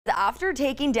After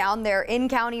taking down their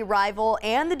in-county rival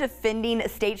and the defending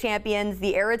state champions,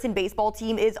 the Ariton baseball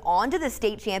team is on to the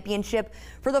state championship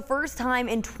for the first time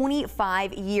in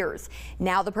 25 years.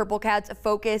 Now the Purple Cats'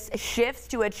 focus shifts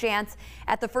to a chance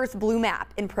at the first blue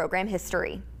map in program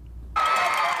history.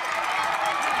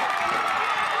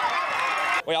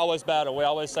 We always battle. We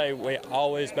always say we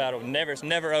always battle. It's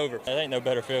never over. It ain't no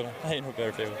better feeling. Ain't no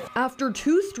better feeling. After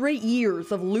 2 straight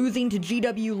years of losing to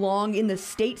GW Long in the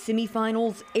state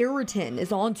semifinals, Ariton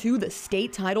is on to the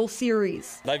state title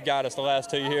series. They've got us the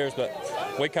last 2 years, but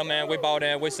we come in, we bought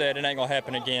in, we said it ain't gonna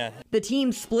happen again. The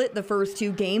team split the first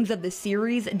 2 games of the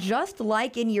series just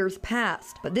like in years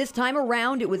past, but this time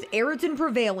around it was Ariton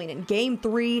prevailing in Game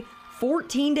 3,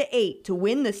 14-8 to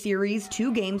win the series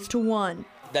 2-1.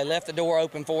 They left the door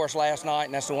open for us last night,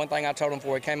 and that's the one thing I told them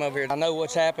before we came over here. I know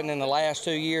what's happened in the last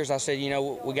 2 years. I said, you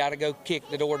know, we got to go kick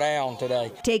the door down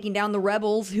today. Taking down the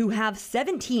Rebels, who have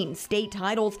 17 state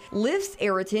titles, lifts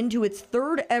Ariton to its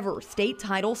 3rd ever state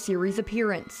title series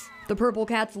appearance. The Purple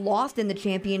Cats lost in the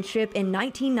championship in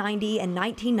 1990 and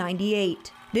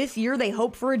 1998. This year, they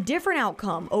hope for a different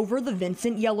outcome over the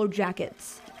Vincent Yellow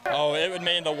Jackets. Oh, it would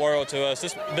mean the world to us.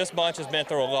 This bunch has been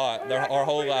through a lot our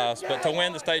whole lives, but to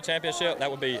win the state championship, that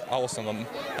would be awesome.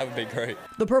 That would be great.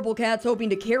 The Purple Cats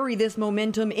hoping to carry this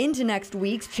momentum into next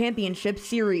week's championship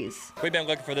series. We've been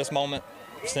looking for this moment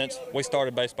since we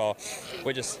started baseball.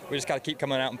 We just got to keep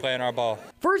coming out and playing our ball.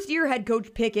 First-year head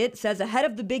coach Pickett says ahead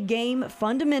of the big game,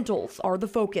 fundamentals are the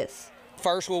focus.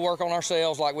 First, we'll work on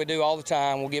ourselves like we do all the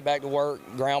time. We'll get back to work,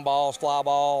 ground balls, fly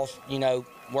balls, you know,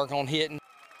 work on hitting.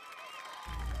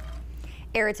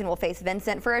 Ariton will face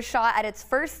Vincent for a shot at its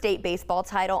first state baseball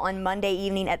title on Monday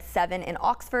evening at 7 in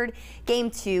Oxford.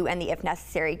 Game 2 and the if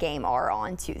necessary game are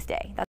on Tuesday.